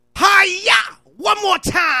One more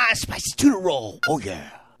time, spicy tuna roll. Oh, yeah.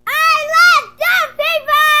 I love dumb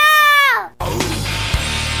people!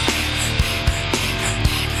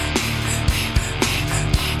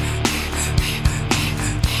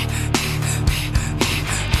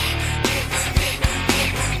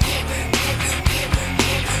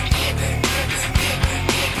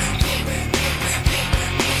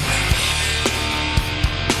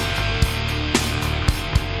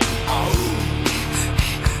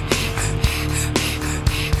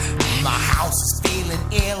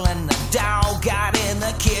 Ill and the dog got in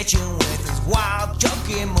the kitchen with his wild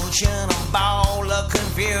junky motion, a ball of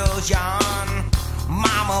confusion.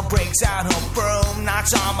 Mama breaks out her broom,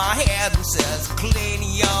 knocks on my head and says, clean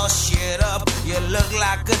your shit up, you look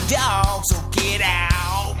like a dog, so get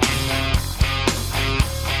out.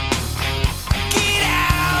 Get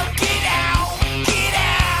out, get out, get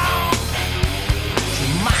out.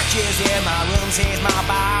 She marches in my room, sees my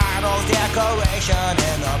bottles, decoration,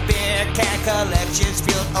 and a big cat collection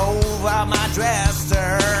spilled over my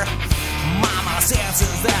dresser. Mama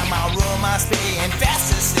senses that my room must be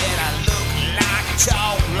infested. Said I look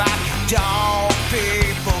like dog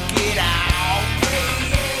people. Get out.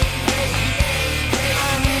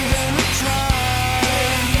 I'm gonna try.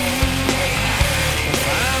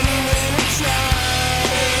 I'm gonna try.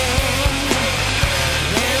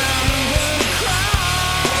 Then I'm gonna cry.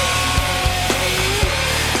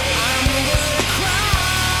 I'm gonna cry. I'm gonna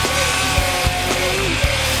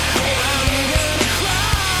cry.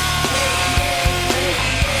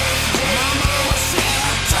 My mama said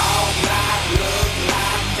I talk like, look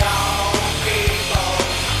like dog people.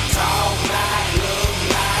 Talk like, look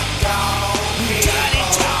like dog people. Dirty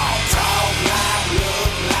talk. Talk like,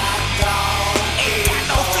 look like dog people. Ain't got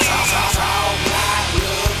no flesh. Talk like,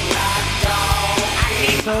 look like dog.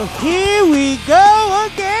 So here we go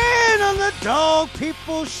again on the Dog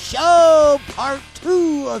People Show, part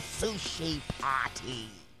 2 of Sushi Party.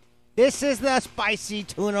 This is the spicy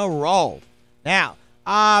tuna roll. Now,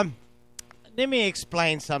 let me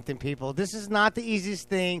explain something, people. This is not the easiest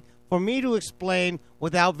thing for me to explain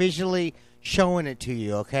without visually showing it to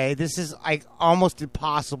you, okay? This is like almost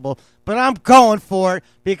impossible, but I'm going for it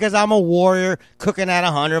because I'm a warrior cooking at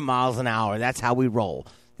 100 miles an hour. That's how we roll.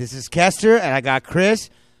 This is Kester, and I got Chris,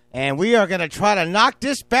 and we are going to try to knock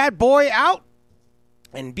this bad boy out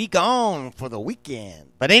and be gone for the weekend.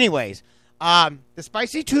 But anyways, the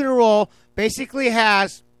spicy tuna roll basically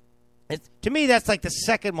has, to me, that's like the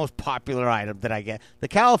second most popular item that I get. The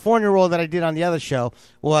California roll that I did on the other show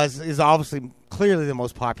is obviously clearly the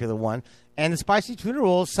most popular one. And the spicy tuna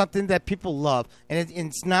roll is something that people love. And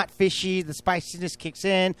it's not fishy. The spiciness kicks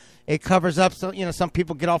in. It covers up. So, some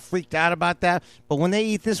people get all freaked out about that. But when they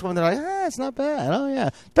eat this one, they're like, it's not bad. Oh,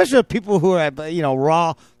 yeah. Especially people who are,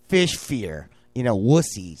 raw fish fear.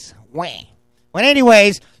 Wussies. Wah. But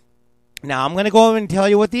anyways, now I'm going to go over and tell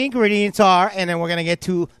you what the ingredients are. And then we're going to get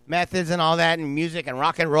to methods and all that and music and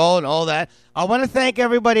rock and roll and all that. I want to thank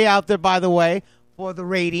everybody out there, by the way, for the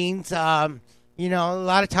ratings. A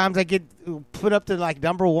lot of times I get put up to like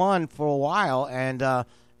number 1 for a while, and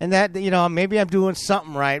that maybe I'm doing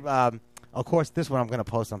something right. Of course, this one I'm going to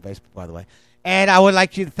post on Facebook, by the way, and I would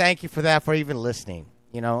like to thank you for that, for even listening.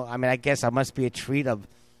 I guess I must be a treat of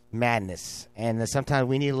madness, and sometimes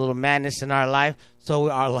we need a little madness in our life so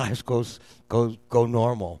our lives go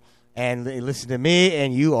normal. And listen to me,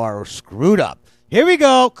 and you are screwed up. Here we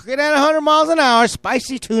go, cooking at 100 miles an hour,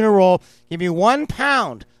 spicy tuna roll. Give me 1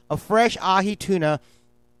 pound of fresh ahi tuna,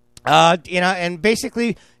 and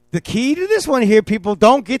basically the key to this one here, people,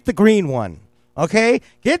 don't get the green one, okay?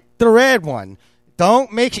 Get the red one.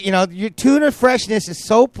 Don't make your tuna freshness is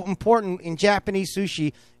so important in Japanese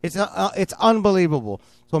sushi. It's unbelievable.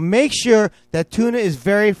 So make sure that tuna is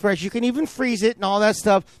very fresh. You can even freeze it and all that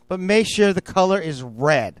stuff, but make sure the color is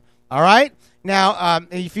red. All right. Now,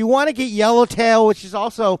 if you want to get yellowtail, which is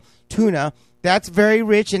also tuna, that's very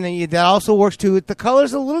rich, and that also works too. The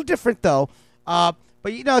color's a little different, though. But,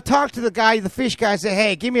 talk to the fish guy, and say,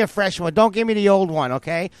 hey, give me a fresh one. Don't give me the old one,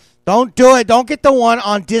 okay? Don't do it. Don't get the one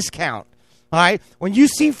on discount, all right? When you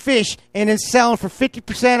see fish and it's selling for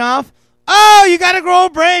 50% off, oh, you got to grow a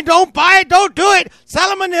brain. Don't buy it. Don't do it.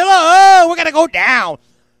 Salmonella, oh, we're going to go down.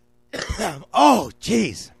 Oh,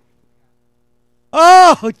 jeez.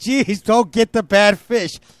 Oh, jeez, don't get the bad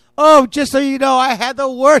fish. Oh, just so you know, I had the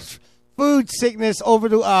worst food sickness over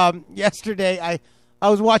the yesterday. I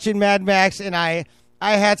was watching Mad Max, and I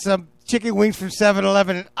had some chicken wings from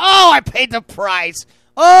 7-Eleven, and I paid the price.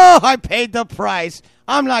 Oh, I paid the price.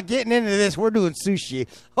 I'm not getting into this. We're doing sushi.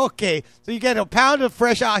 Okay, so you get a pound of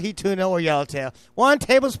fresh ahi tuna or yellowtail, 1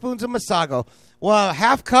 tablespoon of masago, Well,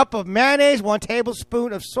 half cup of mayonnaise, 1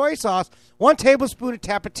 tablespoon of soy sauce, 1 tablespoon of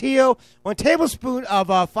tapatio, 1 tablespoon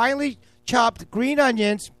of finely chopped green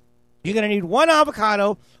onions. You're going to need 1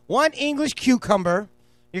 avocado, 1 English cucumber.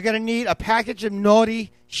 You're going to need a package of nori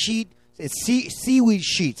sheet. It's seaweed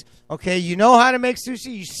sheets. Okay, you know how to make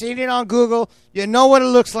sushi. You've seen it on Google. You know what it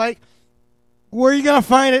looks like. Where are you going to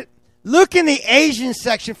find it? Look in the Asian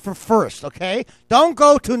section for first, okay? Don't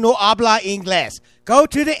go to no habla inglés. Go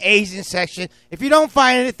to the Asian section. If you don't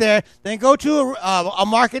find it there, then go to a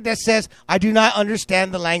market that says, I do not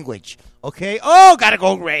understand the language, okay? Oh, gotta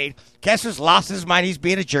go raid. Kesser's lost his mind. He's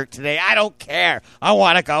being a jerk today. I don't care. I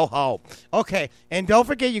want to go home. Okay, and don't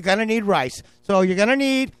forget, you're going to need rice. So you're going to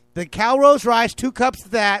need the Calrose rice, 2 cups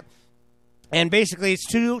of that, and basically it's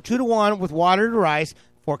 2 to 1 with water to rice,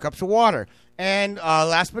 4 cups of water. And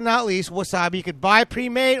last but not least, wasabi. You could buy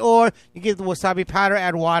pre-made or you get the wasabi powder,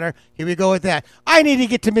 add water. Here we go with that. I need to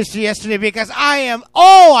get to Mr. Yesterday because I'm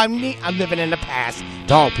living in the past.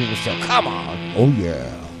 Dog People Show. Come on. Oh, yeah.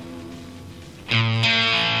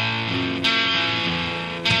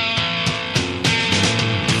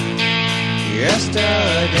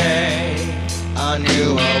 Yesterday, I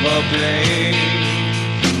knew of a place,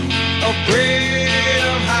 a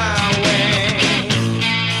freedom highway.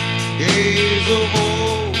 Days of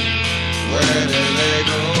old, where did they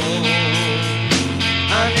go?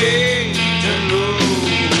 I need to know.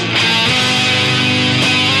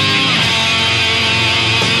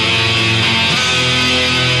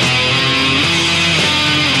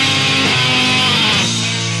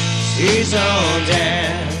 Season 10,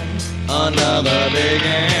 another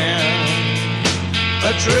began. A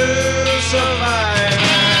true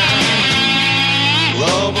survivor,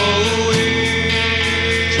 global week.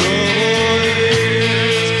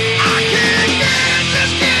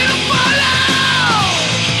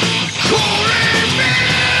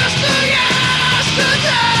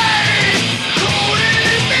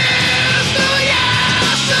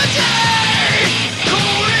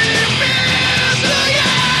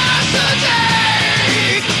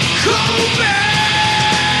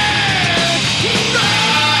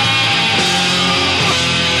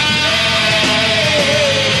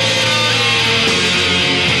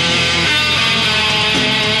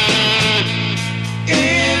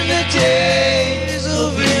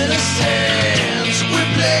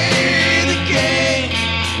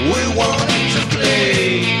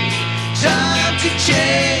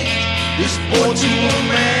 Or to a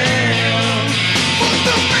man, but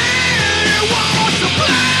the man he wants to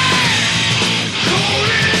play.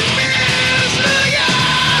 Calling Mr.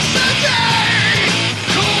 Yesterday,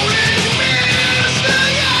 calling Mr.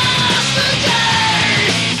 Yesterday,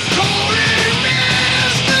 calling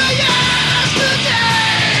Mr. Yesterday,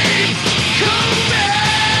 come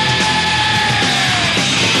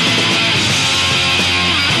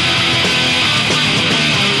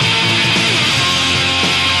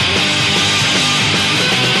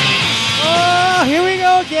Here we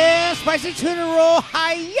go again. Spicy tuna roll.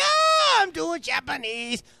 Hiya! I'm doing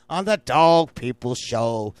Japanese on the Dog People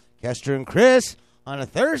Show. Kester and Chris on a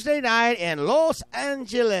Thursday night in Los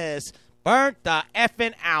Angeles. Burnt the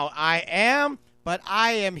effing out. I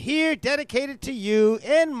am here dedicated to you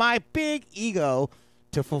in my big ego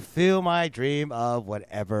to fulfill my dream of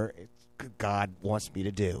whatever God wants me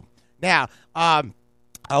to do. Now, I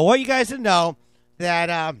want you guys to know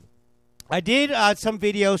that I did some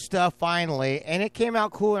video stuff finally, and it came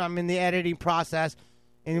out cool, and I'm in the editing process.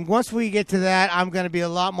 And once we get to that, I'm going to be a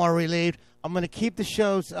lot more relieved. I'm going to keep the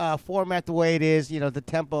show's format the way it is, the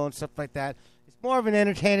tempo and stuff like that. It's more of an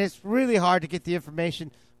entertainment. It's really hard to get the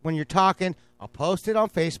information when you're talking. I'll post it on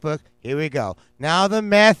Facebook. Here we go. Now the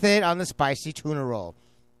method on the spicy tuna roll.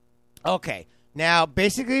 Okay. Now,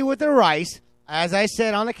 basically with the rice, as I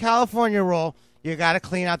said on the California roll, you got to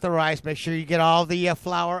clean out the rice. Make sure you get all the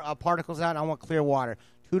flour particles out. I want clear water.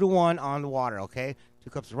 2 to 1 on the water, okay? 2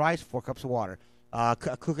 cups of rice, 4 cups of water.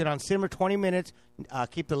 Cook it on simmer 20 minutes.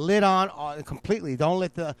 Keep the lid on completely. Don't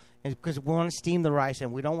let because we want to steam the rice,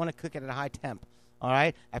 and we don't want to cook it at a high temp, all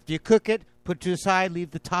right? After you cook it, put it to the side. Leave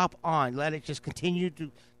the top on. Let it just continue to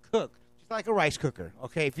cook. Like a rice cooker,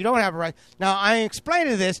 okay? If you don't have a rice... Now, I'm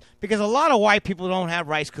explaining this because a lot of white people don't have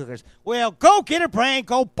rice cookers. Well, go get a brand,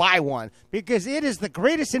 go buy one, because it is the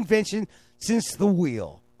greatest invention since the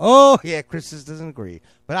wheel. Oh, yeah, Chris doesn't agree,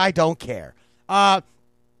 but I don't care.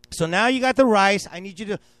 So now you got the rice. I need you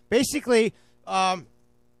to... Basically,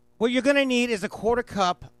 what you're going to need is a 1/4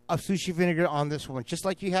 cup of sushi vinegar on this one, just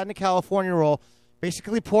like you had in the California roll.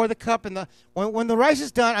 Basically, pour the cup in the... When the rice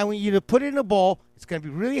is done, I want you to put it in a bowl. It's going to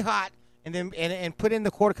be really hot. And then and put in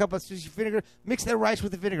the 1/4 cup of sushi vinegar. Mix that rice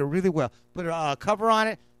with the vinegar really well. Put a cover on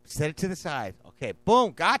it. Set it to the side. Okay,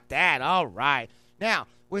 boom, got that. All right. Now,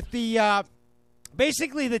 with the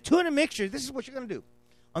basically the tuna mixture, this is what you're going to do.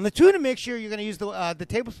 On the tuna mixture, you're going to use the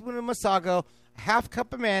tablespoon of Masago, a half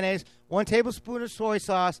cup of mayonnaise, 1 tablespoon of soy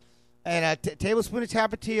sauce, and a tablespoon of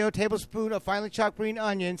Tapatio, tablespoon of finely chopped green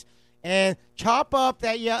onions, and chop up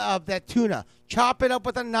that tuna. Chop it up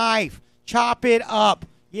with a knife. Chop it up.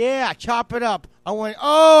 Yeah, chop it up.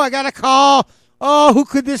 I got a call. Oh, who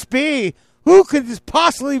could this be? Who could this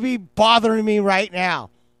possibly be bothering me right now?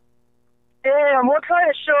 Damn, what kind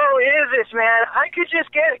of show is this, man? I could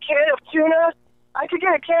just get a can of tuna. I could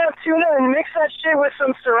get a can of tuna and mix that shit with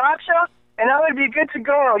some sriracha, and I would be good to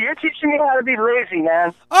go. You're teaching me how to be lazy,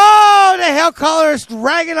 man. Oh, the hell caller is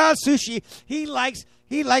ragging on sushi. He likes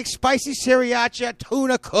spicy sriracha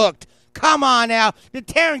tuna cooked. Come on now. Did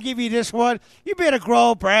Taryn give you this one? You better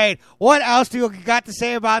grow a brain. What else do you got to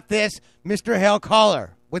say about this, Mr. Hell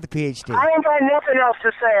caller with the PhD? I ain't got nothing else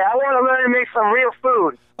to say. I want to learn to make some real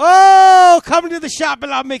food. Oh, come to the shop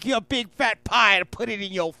and I'll make you a big fat pie and put it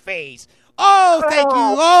in your face. Oh, thank you.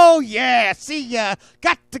 Oh, yeah. See ya.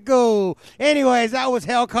 Got to go. Anyways, that was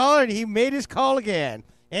Hell caller, and he made his call again.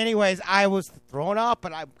 Anyways, I was thrown off,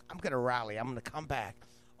 but I'm going to rally. I'm going to come back.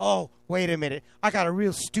 Oh, wait a minute. I got a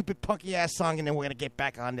real stupid punky-ass song, and then we're going to get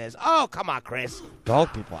back on this. Oh, come on, Chris.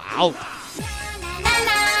 Dog people out.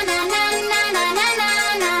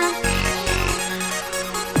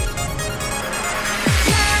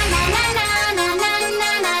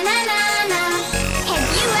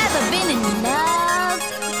 Have you ever been in love?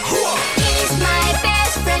 He's my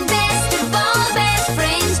best friend, best of all best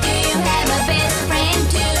friends. Do you have a best friend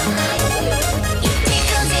too? It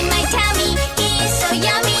tickles in my tummy. He's so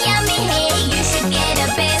yummy, yummy. Hey, you should get a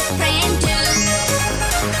best friend too.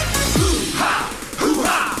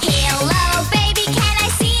 Hello, baby, can I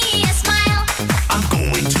see a smile? I'm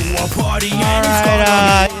going to a party All and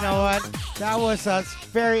right, it's you know what? That was a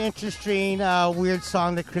very interesting, weird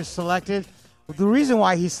song that Chris selected. The reason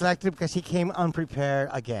why he selected because he came unprepared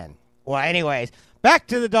again. Well, anyways, back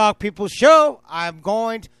to the Dog People Show. I'm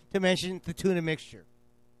going to mention the tuna mixture.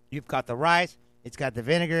 You've got the rice. It's got the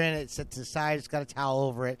vinegar in it. It's set to the side. It's got a towel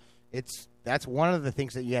over it. That's one of the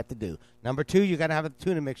things that you have to do. Number 2, you got to have a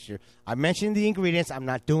tuna mixture. I mentioned the ingredients. I'm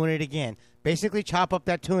not doing it again. Basically, chop up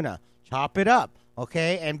that tuna. Chop it up,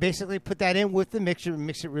 okay? And basically put that in with the mixture.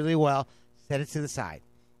 Mix it really well. Set it to the side.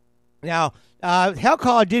 Now,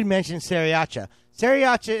 Hellcaller did mention sriracha.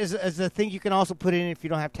 Sriracha is a thing you can also put in if you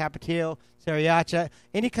don't have Tapatio, sriracha.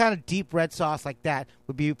 Any kind of deep red sauce like that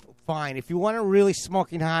would be fine. If you want it really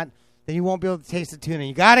smoking hot, then you won't be able to taste the tuna.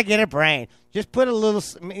 You got to get a brain. Just put a little,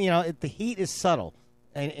 the heat is subtle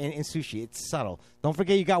in sushi. It's subtle. Don't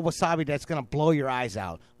forget you got wasabi that's going to blow your eyes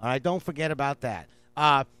out. All right, don't forget about that.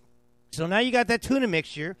 So now you got that tuna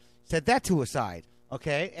mixture. Set that to a side,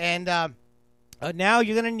 okay? And now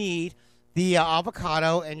you're going to need the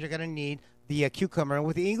avocado, and you're going to need the cucumber. And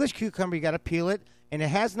with the English cucumber, you got to peel it, and it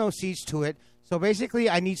has no seeds to it. So basically,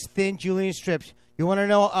 I need thin julienne strips. You want to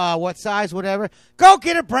know what size, whatever? Go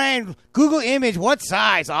get a brain. Google image. What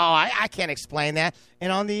size? Oh, I can't explain that.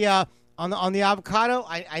 And on the avocado,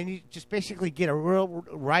 I need just basically get a real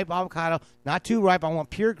ripe avocado, not too ripe. I want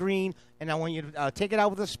pure green, and I want you to take it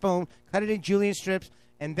out with a spoon, cut it in julienne strips,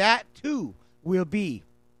 and that too will be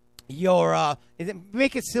your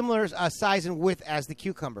make it similar size and width as the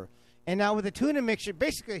cucumber. And now with the tuna mixture,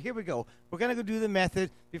 basically, here we go. We're going to go do the method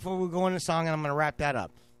before we go into the song, and I'm going to wrap that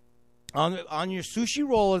up. On your sushi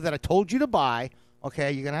roller that I told you to buy,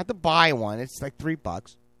 okay, you're going to have to buy one. It's like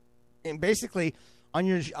 $3. And basically, on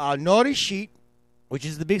your nori sheet, which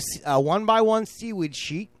is the big 1x1 seaweed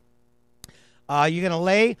sheet, you're going to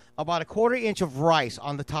lay about a 1/4 inch of rice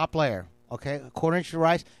on the top layer, okay, a 1/4 inch of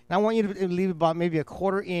rice. And I want you to leave about maybe a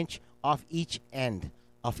 1/4 inch off each end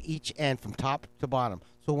from top to bottom.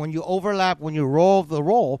 So when you overlap, when you roll the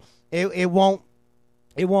roll, it won't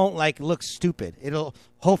like look stupid. It'll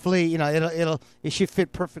hopefully, it should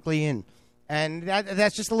fit perfectly in. And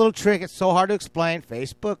that's just a little trick. It's so hard to explain.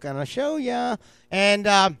 Facebook, and I'll show ya. And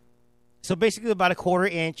so basically about a 1/4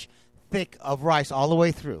 inch thick of rice all the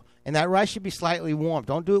way through. And that rice should be slightly warm.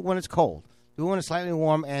 Don't do it when it's cold. Do it when it's slightly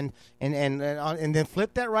warm, and then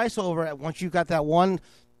flip that rice over once you've got that one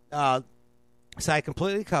side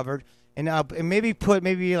completely covered. And maybe put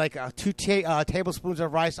like 2 tablespoons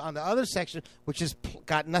of rice on the other section, which has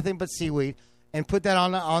got nothing but seaweed, and put that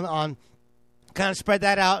on kind of spread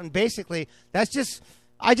that out. And basically, that's just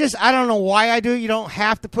I don't know why I do it. You don't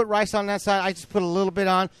have to put rice on that side. I just put a little bit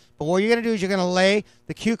on. But what you're gonna do is you're gonna lay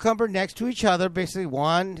the cucumber next to each other, basically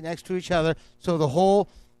one next to each other. So the whole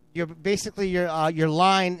your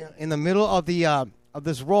line in the middle of the of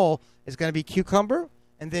this roll is gonna be cucumber,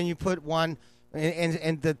 and then you put one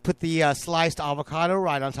and put the sliced avocado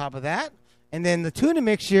right on top of that. And then the tuna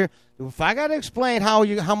mixture, if I got to explain how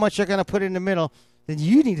much you're going to put in the middle, then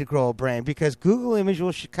you need to grow a brain, because Google image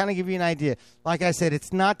will kind of give you an idea. Like I said,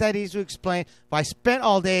 it's not that easy to explain. If I spent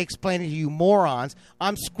all day explaining to you morons,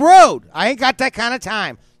 I'm screwed. I ain't got that kind of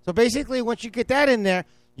time. So basically, once you get that in there,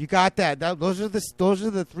 you got that. Those are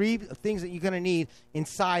the three things that you're going to need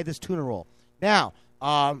inside this tuna roll. Now,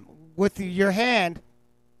 with your hand,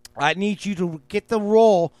 I need you to get the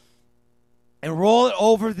roll and roll it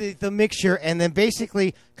over the mixture, and then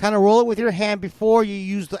basically kind of roll it with your hand before you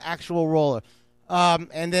use the actual roller.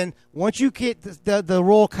 And then once you get the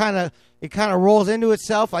roll it kind of rolls into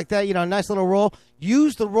itself like that, nice little roll.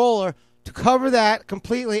 Use the roller to cover that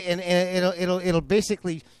completely, and it'll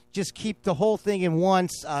basically just keep the whole thing in one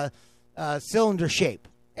cylinder shape.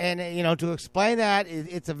 And to explain that,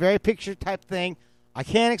 it's a very picture type thing. I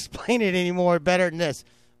can't explain it anymore better than this.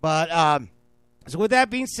 But so with that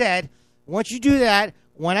being said, once you do that,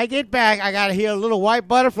 when I get back, I got to hear a little white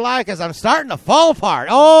butterfly because I'm starting to fall apart.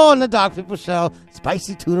 Oh, on the Dog People Show,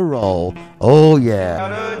 spicy tuna roll. Oh,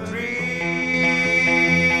 yeah. A dream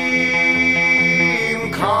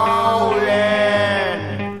calling.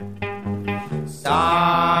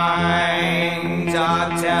 Signs are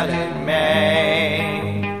telling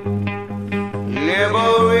me.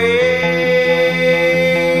 Liberate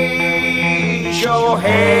your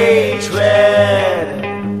hatred.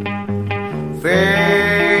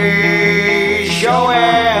 Face your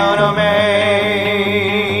enemy.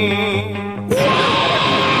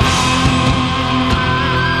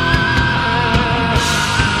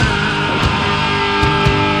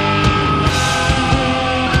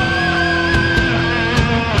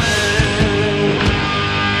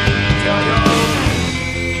 Tell your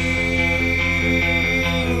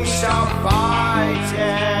dreams are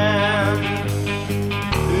fighting.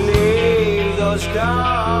 Leave those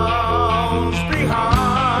guns behind.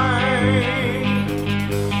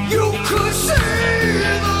 You could see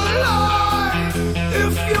the light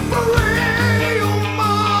if you free your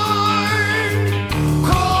mind.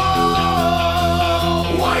 Call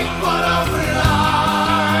white butterfly,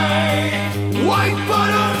 white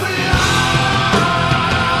butterfly,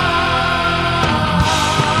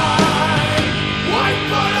 white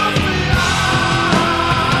butterfly.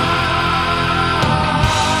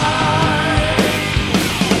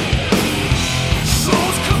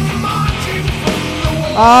 Souls come marching from the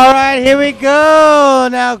wall. All right, here we go.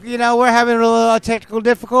 Now, we're having a little technical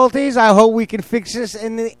difficulties. I hope we can fix this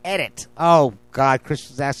in the edit. Oh, God, Chris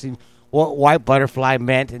was asking what white butterfly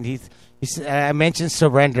meant, and I mentioned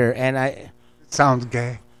surrender, and Sounds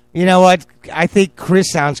gay. you know what? I think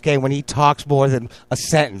Chris sounds gay when he talks more than a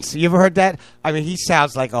sentence. You ever heard that? I mean, he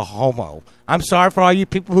sounds like a homo. I'm sorry for all you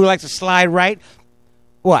people who like to slide right.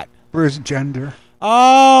 What? Bruce Gender.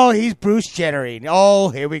 Oh, he's Bruce Jennering. Oh,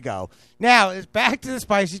 here we go. Now, it's back to the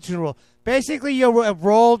spicy tuna roll. Basically, you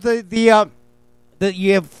roll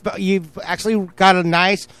you've actually got a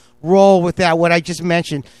nice roll with that, what I just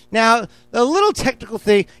mentioned. Now, the little technical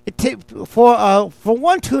thing, for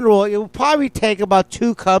one tuna roll, it will probably take about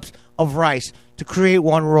 2 cups of rice to create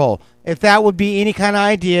one roll. If that would be any kind of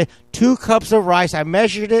idea, 2 cups of rice, I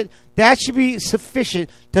measured it. That should be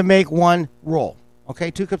sufficient to make one roll.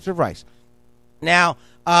 Okay, 2 cups of rice. Now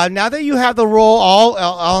that you have the roll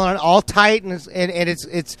all tight and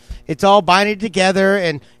it's all binded together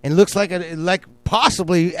and looks like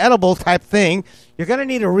possibly edible type thing, you're gonna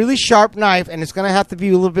need a really sharp knife, and it's gonna have to be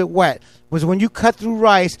a little bit wet. Because when you cut through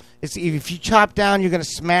rice, if you chop down, you're gonna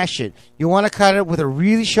smash it. You want to cut it with a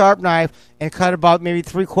really sharp knife and cut about maybe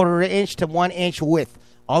 3/4 inch to 1 inch width,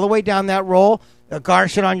 all the way down that roll.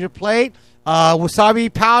 Garnish it on your plate.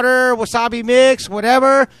 Wasabi powder, wasabi mix,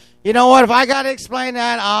 whatever. You know what? If I got to explain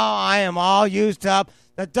that, I am all used up.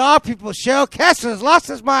 The Dog People Show. Keston's lost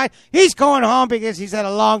his mind. He's going home because he's had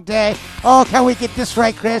a long day. Oh, can we get this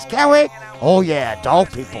right, Chris? Can we? Oh, yeah.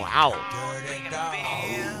 Dog People out.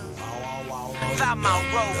 Thought my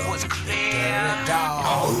road was clear.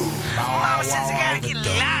 Mama says I gotta get a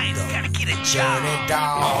life, gotta get a job.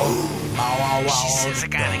 She says I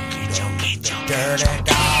gotta get your.